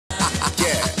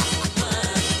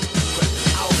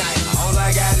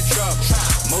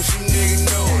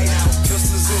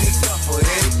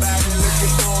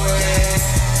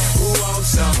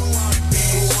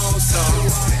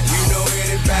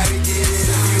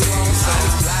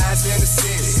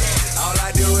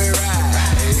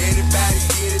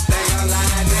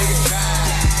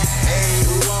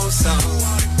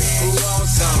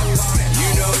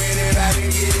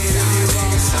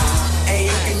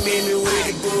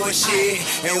bullshit.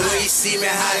 And when you see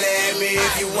me, holla at me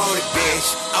if you want it, bitch.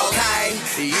 Okay?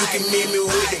 You can meet me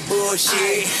with the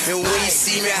bullshit. And when you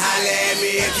see me, holla at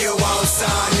me if you want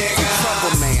some, nigga.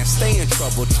 Trouble man, stay in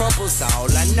trouble. Trouble's all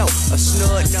I know. A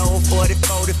snug nose,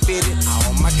 44 to fit in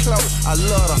all my clothes. I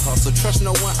love to hustle. Trust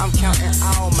no one, I'm counting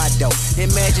all my dough.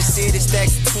 In Magic City,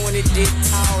 stacks 20 dick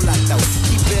tall, I throw.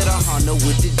 Keep it 100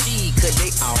 with the G, cause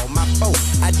they all my folk.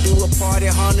 I do a party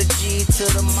 100 G to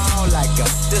the mall, I go.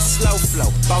 The slow flow,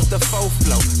 bought the faux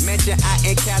flow. Mention I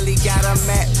in Cali, got a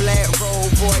matte black roll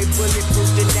boy, bulletproof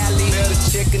Denali. Better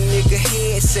check a nigga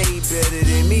head, say he better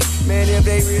than me. Man, if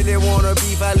they really wanna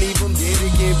beef, I leave them dead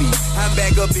it can be. I'm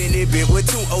back up in it bit with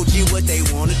 2 OG, what they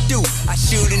wanna do. I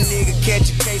shoot a nigga, catch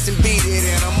a case and beat it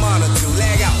in a month or 2.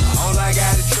 Leg out, all I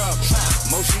got is trouble.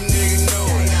 Most you niggas know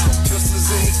it. Pistols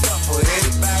in the couple,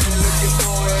 anybody looking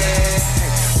for it.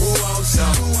 Who wants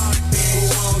some? Who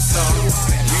wants some?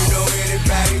 You know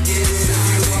anybody get it if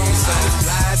you want some.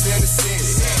 Flies in the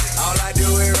city, all I do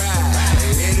is ride.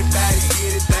 Anybody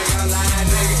get it, think I'm lying,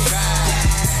 nigga try.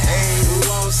 Hey, who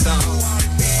wants some?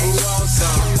 Who wants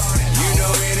some? You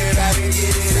know anybody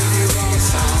get it if you want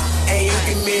some. And you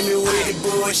can meet me with the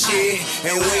bullshit.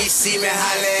 And when you see me,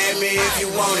 holla at me if you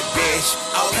want it, bitch.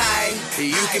 Okay?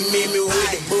 You can meet me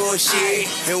with the bullshit.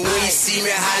 And when you see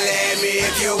me, holla at me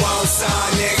if you want some,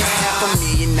 nigga.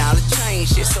 $500,000 chain,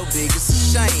 shit so big it's a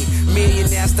shame.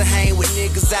 Millionaires to hang with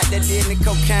niggas out there dealing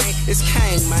cocaine. It's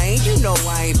Kane, man. You know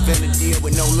I ain't finna deal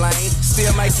with no lame.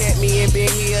 Still might catch me in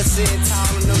bed here sitting tall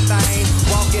on them things.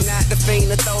 Walking out the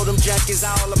fiend to throw them junkies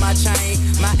all of my chain.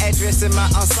 My address and my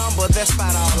ensemble, that's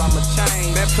about all I'ma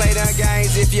change. Man, play them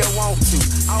games if you want to.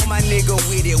 All my nigga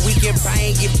with it, we can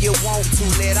bang if you want to.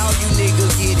 Let all you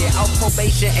niggas get it off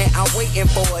probation and I'm waiting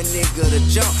for a nigga to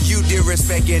jump. You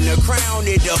disrespecting the crown,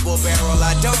 it double barrel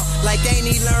I dump. Like ain't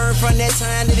he learned from that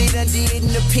time that he done did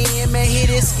in the pen. Man, hit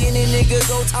this skinny nigga,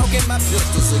 go talking my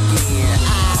pistols again.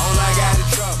 All I got is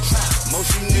trouble.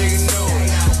 Most you niggas know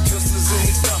it. Pistols in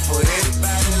the couple,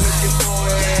 anybody looking for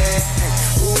it.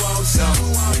 Who wants some?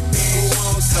 Who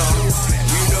wants some?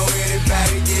 You know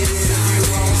anybody get it if you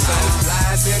want some.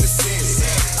 Flies in the city,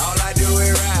 all I do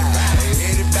is ride.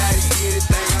 Anybody get it,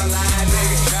 think I'm lying,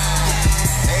 nigga try.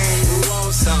 Hey, who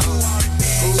wants some?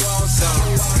 Who wants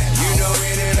some? You know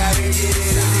anybody get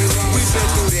it if you want some. We been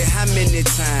through that how many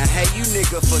times? Hey, you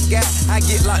nigga forgot. I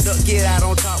get locked up, get out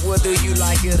on top whether you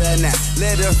like it or not.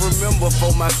 Let us remember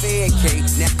for my fed cake.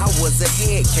 Now I was a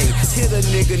head cake. Hit a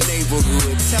nigga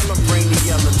neighborhood, tell him bring the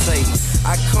yellow tape.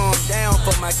 I calm down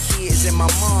for my kids and my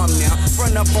mom now.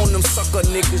 Run up on them sucker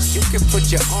niggas, you can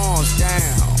put your arms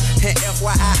down. And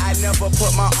FYI, I never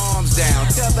put my arms down.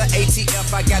 Tell the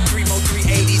ATF I got 3 more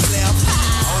 380s left.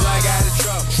 All I got is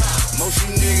trouble. Most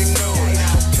you niggas know it.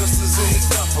 Pistols in the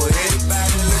couple,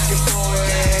 anybody looking for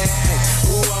it.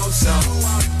 Who wants some?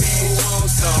 Who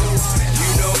wants some? You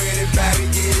know anybody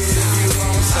get it if you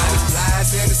want some.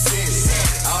 Flies in the city,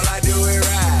 all I do is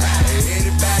ride.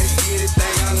 Anybody get it,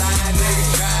 think I'm lying, nigga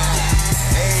try.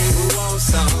 Hey, who wants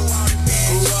some?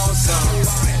 Who wants some?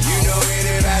 You know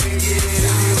anybody get it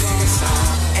if you want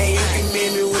some. And you can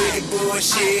meet me with the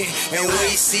bullshit. And when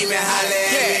you see me, holla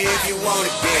at me if you want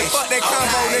it, bitch. Fuck that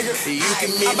combo, nigga. You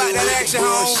can meet me with the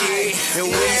bullshit. And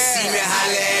when you see me,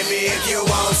 holla at me if you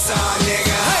want some,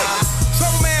 nigga. Hey,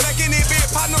 trouble man back in this big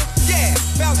partner. Yeah,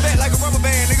 bounce back like a rubber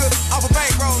band, nigga. Off a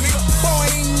bankroll, nigga.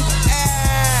 Boing.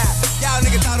 Y'all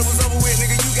nigga thought it was over with,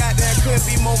 nigga. You got that, couldn't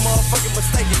be more motherfucking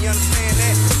mistaken. You understand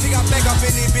that? Nigga, I'm back up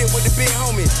in this bit with the big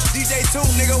homie. DJ 2,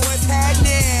 nigga, what's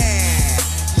happening?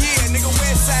 Yeah, nigga,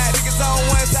 west side, niggas on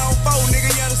 1, on 4,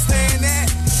 nigga, you understand that?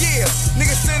 Yeah,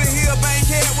 nigga, Center Hill,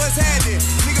 Bankhead, what's happening?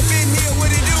 Nigga, been here, what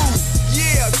it do?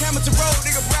 Yeah, Camilton Road,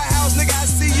 nigga, Bright House, nigga, I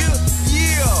see you.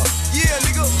 Yeah,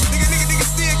 nigga,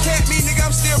 still cat me, nigga,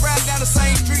 I'm still riding down the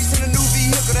same streets in a new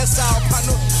vehicle, that's all,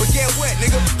 partner. But get what,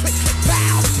 nigga? Click, click,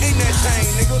 bow, ain't that chain,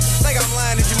 nigga? Think I'm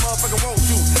lying if you motherfucker want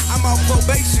to. I'm on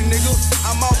probation, nigga.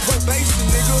 I'm on probation,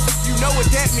 nigga. You know what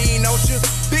that mean, don't you?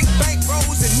 Big bank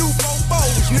rolls and new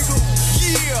Favoors, nigga.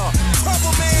 Yeah,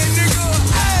 trouble man, nigga.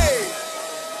 Hey.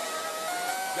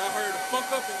 Y'all heard the fuck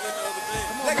up and let the other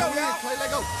band. Let go, y'all. Let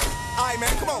go. All right,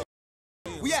 man, come on.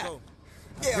 We out.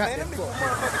 Yeah, man, them niggas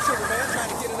motherfucking tripping, man. Trying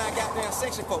to get in our goddamn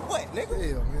section for what, nigga?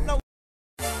 Yeah, man. No.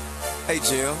 Hey,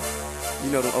 Jill. You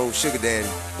know them old sugar daddy.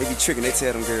 They be tricking, they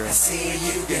tell them girls. I said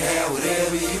you can have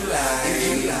whatever you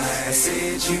like. I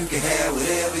said you can have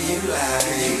whatever you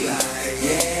like.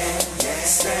 Yeah,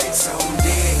 stacks on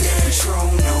deck,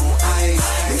 Patron on ice.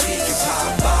 And we can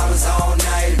pop bottles all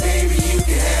night, baby. You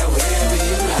can have whatever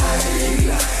you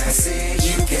like. I said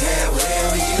you can have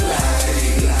whatever you like.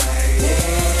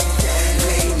 Yeah,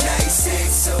 late night sex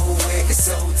so wet, it's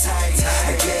so tight.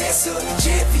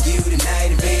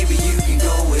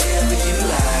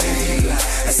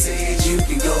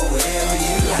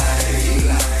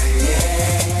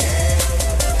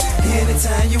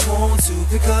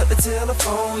 pick up the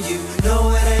telephone. You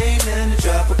know it ain't nothing to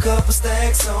drop a couple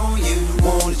stacks on you.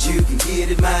 Want it, you can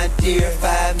get it, my dear.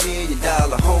 $5 million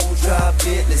home drop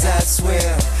business, I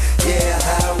swear. Yeah,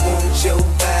 I want your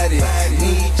body,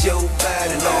 need your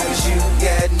body. Long as you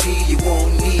got me, you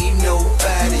won't need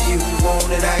nobody. You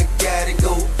want it, I got it,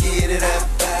 go get it, I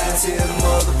buy it. Tell the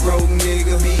mother broke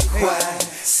nigga, be quiet.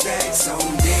 Stacks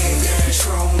on deck,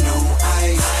 Patron on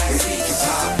ice. And we can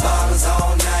pop bottles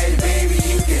all night, baby,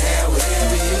 you can have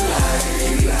whatever you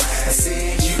like. I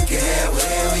said you can have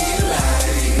whatever you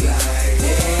like.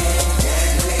 Yeah,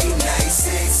 late night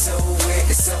sex, so wet,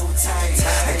 it's so tight.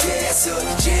 I gas up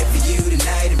the jet for you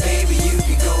tonight, and baby, you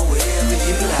can go wherever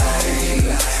you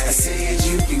like. I said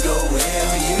you can go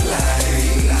wherever you like.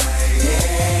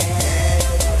 Yeah,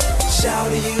 shout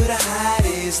to you the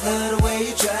hottest, love the way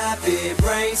you drop it.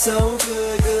 Brain so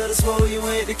good, good, I swore you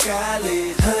went to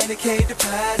college. 100K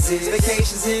deposits,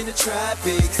 vacations in the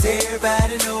tropics.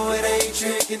 Everybody know it ain't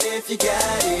tricking if you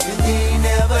got it. You ain't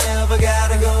never ever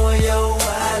gotta go in your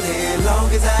wallet.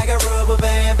 Long as I got rubber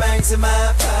band banks in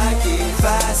my pocket.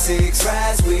 5'6",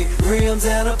 rides with rims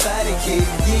and a body kit.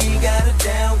 You ain't gotta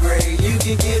downgrade, you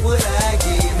can get what I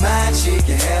get. My chick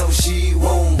can have what she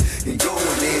want, and go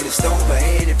and let it stomp her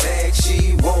any bag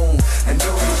she want. I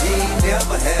know you ain't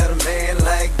never had a man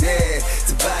like that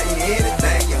to buy you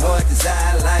anything your heart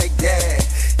desire like that.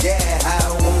 Yeah, I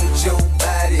want your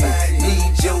body,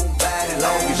 need your body.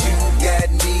 Long as you got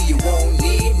me, you won't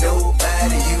need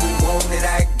nobody. You want it,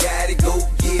 I got it, go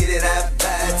get it, I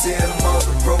buy it. Tell the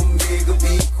mother broke nigga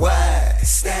be quiet.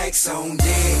 Stacks on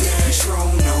deck, Patron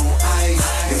on ice.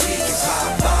 And we can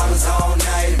pop bottles all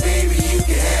night, baby, you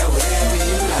can have whatever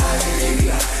you like.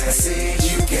 I said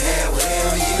you can have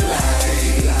whatever you like.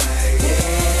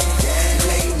 Yeah,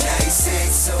 late night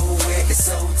sex, so wet, it's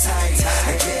so tight.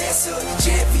 I gas up the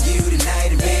jet for you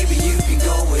tonight, and baby, you can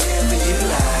go wherever you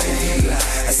like.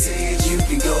 I said you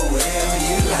can go wherever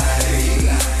you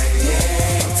like.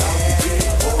 Yeah, I'm talking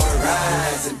big boy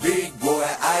rides and big boy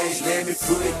ice. Let me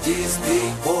put this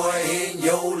big boy in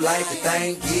your life. The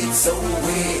thing gets so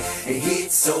wet and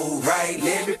hits so right.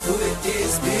 Let me put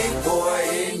this big boy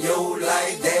in your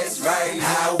life. That's right.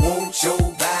 I want your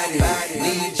body,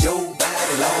 need your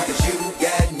body. Long as you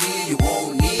got me, you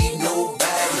won't need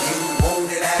nobody. You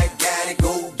want it, I got it,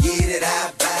 go get it,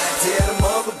 I buy it. Tell the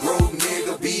mother broke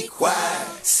nigga be quiet.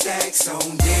 Stacks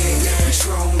on deck,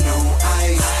 Patron on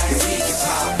ice. And we can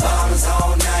pop bottles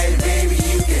all night, baby,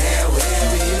 you can have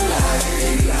whatever you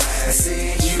like. I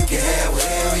said you can have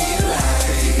whatever you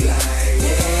like.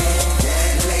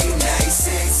 Yeah, late night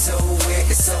sex, so wet,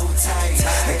 it's so tight.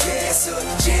 I gas up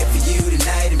the jet for you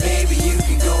tonight, and baby, you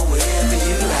can go wherever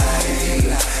you like.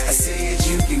 I said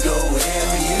you can go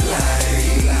wherever you like.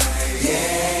 Yeah.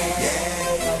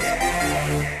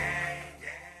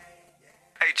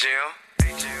 Hey, Jim.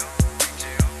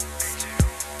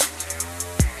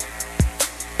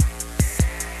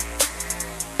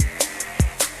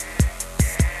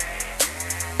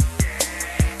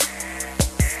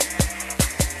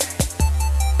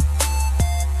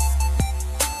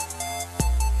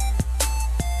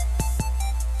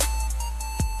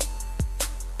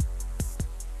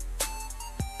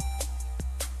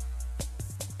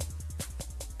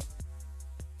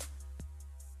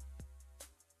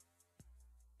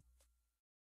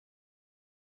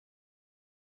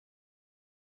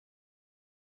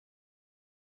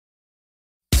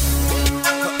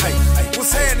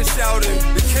 What's happening, shouty?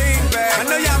 The king back. I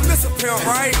know y'all miss a pimp,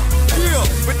 right? Yeah,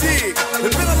 but dig,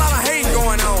 there's been a lot of hate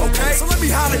going on, okay? So let me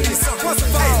holler at you something. First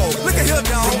of all, look at here,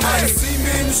 dog. You might have seen me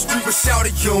in the street, but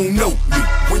shouty, you don't know me.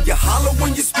 When you holler,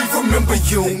 when you speak, remember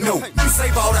you don't know me.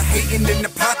 Save all the hating and the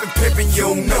popping, pimping, you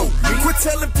don't know me. Quit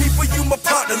telling people you my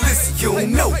partner, listen, you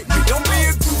don't know me. Don't be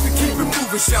a groupie, keep it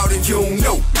moving, shouty, you don't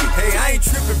know me. Hey, I ain't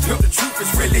tripping, pimp, the truth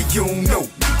is really you don't know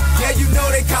me. Yeah, you know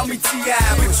they call me T.I.,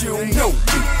 but you don't know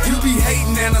me. You be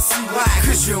hating and I see why,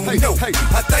 cause you don't know me.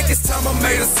 I think it's time I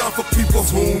made a song for people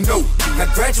who don't know me. I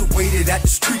graduated at the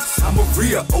streets, I'm a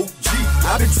real OG.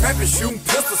 I've been trapping, shooting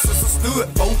pistols since I stood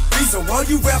 4 feet. So all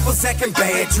you rappers acting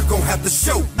bad, you gon' have to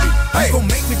show me. You gon'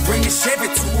 make me bring a Chevy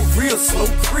to a real slow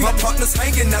creep. My partner's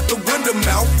hanging out the window,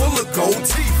 mouth full of gold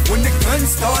teeth. When the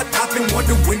guns start popping,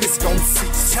 wonder when it's gon'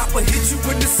 cease. Chopper hit you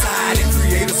in the side and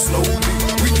create a slow beat.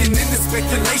 We get into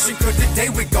speculation, cause today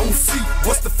we gon' see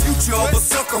what's the future of a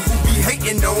sucker who be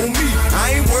hating on me.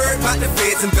 I ain't worried about the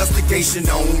feds' investigation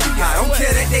on me. I don't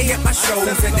care that they hit my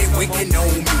shows and they waiting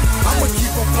on me. I'ma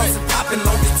keep on flossing, popping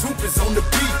long as Troop is on the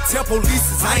beat. Tell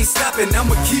police I ain't stopping,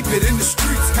 I'ma keep it in the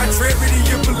streets. Contrary to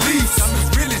your beliefs, I'm as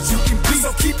real as you can be.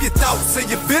 So keep your thoughts and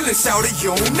your feelings, shout it,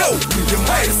 you don't know me. You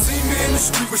might have seen me in the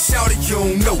street, but shout it, you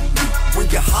don't know me. When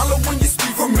you holler, when you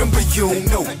speak, remember you don't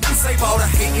know. You save all the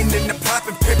hating and the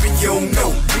popping, pimping, you don't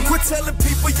know. Quit telling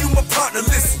people you my partner,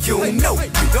 listen, you don't know.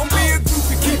 Don't be a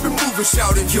groupie, keep it moving,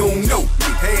 shouting, you don't know.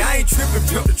 Hey, I ain't tripping,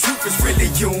 pimp, the truth is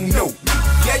really you don't know.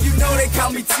 Yeah, you know they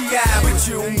call me T.I., but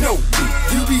you don't know.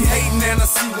 You be hating and I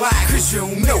see why, cause you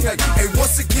don't know. Hey,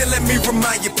 once again, let me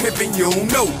remind you, pimpin', you don't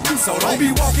know. So don't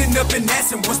be walking up and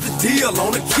asking what's the deal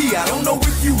on the key. I don't know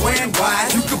if you ran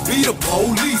wide, you could be the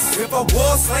police. If I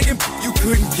was slanging, you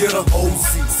couldn't get a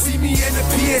OC. See me in the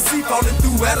PSC falling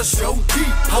through at a show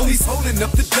deep. Police holding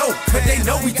up the dope, cause they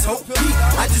know we tote deep.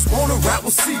 I just wanna rap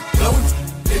with C, blowing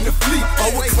in the fleet.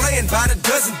 Over Clan by the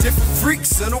dozen different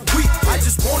freaks in a week. I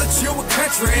just wanna chill with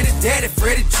country and his daddy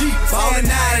Freddie G. Ballin'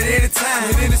 out at any time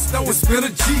and in the snow and spill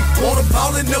a G. Wanna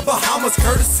ball in the Bahamas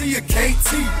courtesy of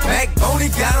KT.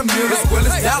 Backbone got a meal as well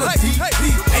as Dollar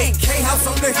DP. 8K house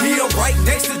on the hill right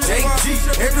next to JG.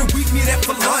 Every week me that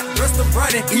for lunch,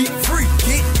 restaurant and eat free.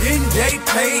 Get in day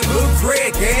paid, Lil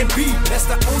Greg and B. That's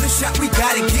the only shot we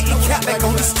got and getting cat back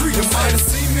on the street. You might have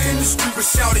seen me in the street but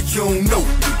shouted you don't know.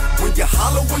 When you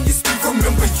holler, when you speak,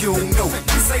 remember you don't know.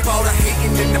 You save all the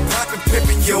hating and the popping,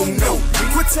 pimping, you don't know.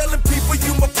 Quit telling people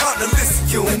you my partner, listen,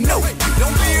 you don't know.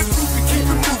 Don't be a groupie, keep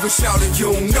it moving, shouting,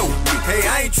 you don't know. Hey,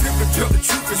 I ain't tripping, pimp, the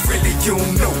truth is really you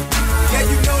don't know. Yeah,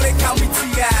 you know they call me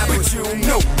T.I., but you don't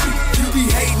know. You be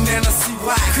hating and I see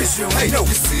why, cause you don't know.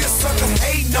 You see a sucker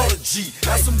hating on a G,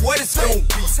 that's what it's gon'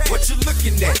 be. What you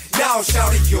looking at? Now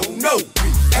shouting, you don't know me.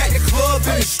 At the club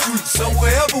in the street, so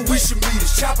wherever we should meet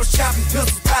us. Choppers chopping,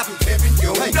 pistols popping, pimping,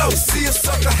 you don't know. You see a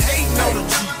sucker hating on a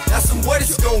G, that's what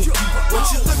it's gon' be. What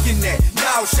you looking at?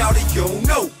 Now shouting, you don't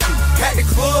know me. At the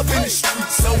club in the street,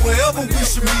 so wherever we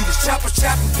should meet us. Choppers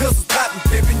chopping, pistols popping,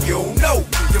 pimping, you don't know.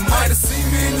 You might have seen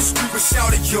me in the street, but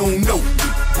shouting, you don't know.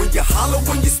 When you holler,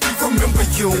 when you speak, remember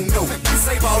you don't know. You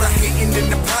save all the hating and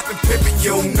the popping, pimping,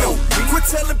 you don't know. Quit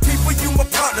telling people you my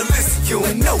partner, listen, you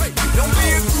don't know. Don't be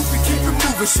a groupie, keep it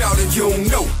moving, shouting, you don't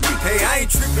know. Hey, I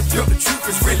ain't tripping, pimp, the truth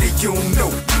is really you don't know.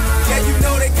 Yeah, you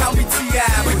know they call me T.I.,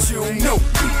 but you don't know.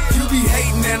 You be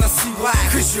hating and I see why,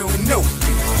 cause you don't know.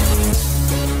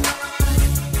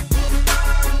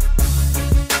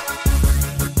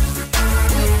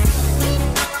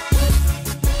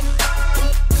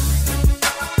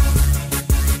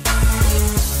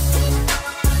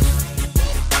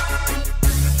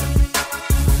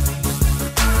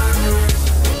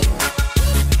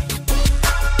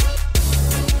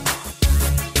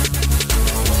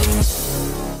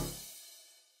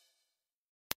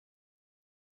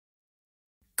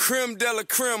 Creme de la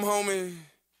creme, homie.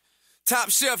 Top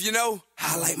shelf, you know.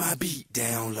 I like my beat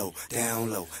down low, down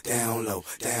low, down low,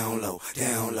 down low,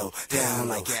 down low, down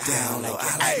low, down low.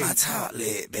 I like my top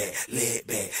laid back, laid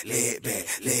back, laid back,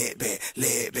 laid back,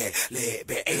 laid back, laid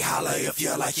back. Hey, holla if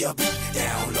you like your beat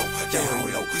down low,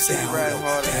 down low, down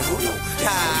low, down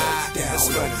low, down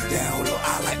low, down low.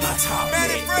 I like my top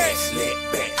laid back,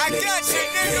 laid back. I got you,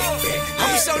 nigga.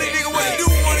 I'ma show these niggas what to do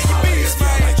with one of your beats,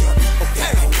 man.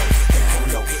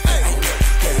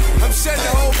 I'm shutting the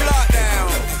whole block down.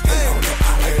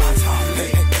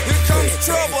 Here comes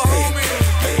trouble, homie.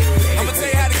 I'ma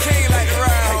tell you how the king like to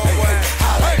ride, homeboy.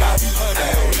 I like my beat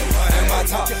down and my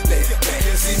top.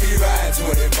 You see me ride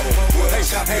 24. Hey,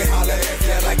 shop, hey, holla if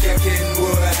you like you're getting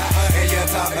wood. And your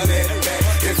top of it back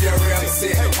if you're real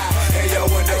sick. And your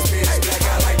windows pitch black.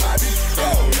 I like my beat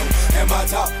down and my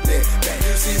top lit back.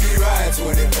 You see me ride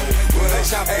 24. Hey,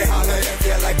 shop, hey, holla if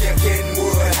you like you're getting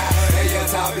wood. And your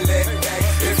top lit back.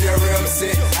 If you're real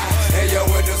sick, and your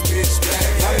windows pitch black.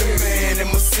 I'm the man in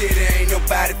my city, ain't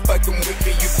nobody fucking with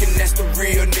me. You can ask the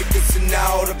real niggas and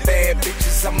all the bad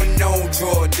bitches. I'm a known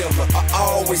drug dealer, I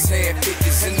always had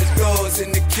 50s. And the thugs and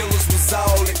the killers was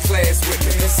all in class with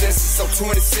me. Incesses on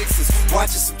 26s,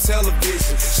 watching some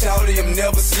television. Shouty, I'm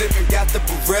never slipping. Got the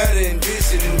Beretta and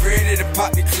Vision, and ready to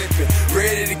pop the clipping.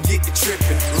 Ready to get the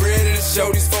tripping. Ready to show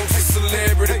these folks a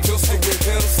celebrity. Pistol with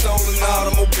pedal, stolen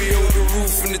automobile with the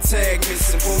roof and the tag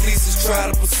missing. Police is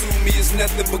trying to pursue me, it's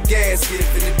nothing but gas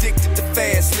giving. Addicted to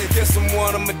fast living. Guess I'm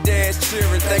one of my dad's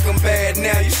cheering. Think I'm bad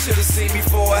now, you should've seen me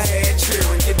before I had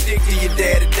cheering. Your dick to your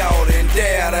daddy daughter and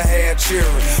dad I had cheering.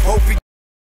 Hope he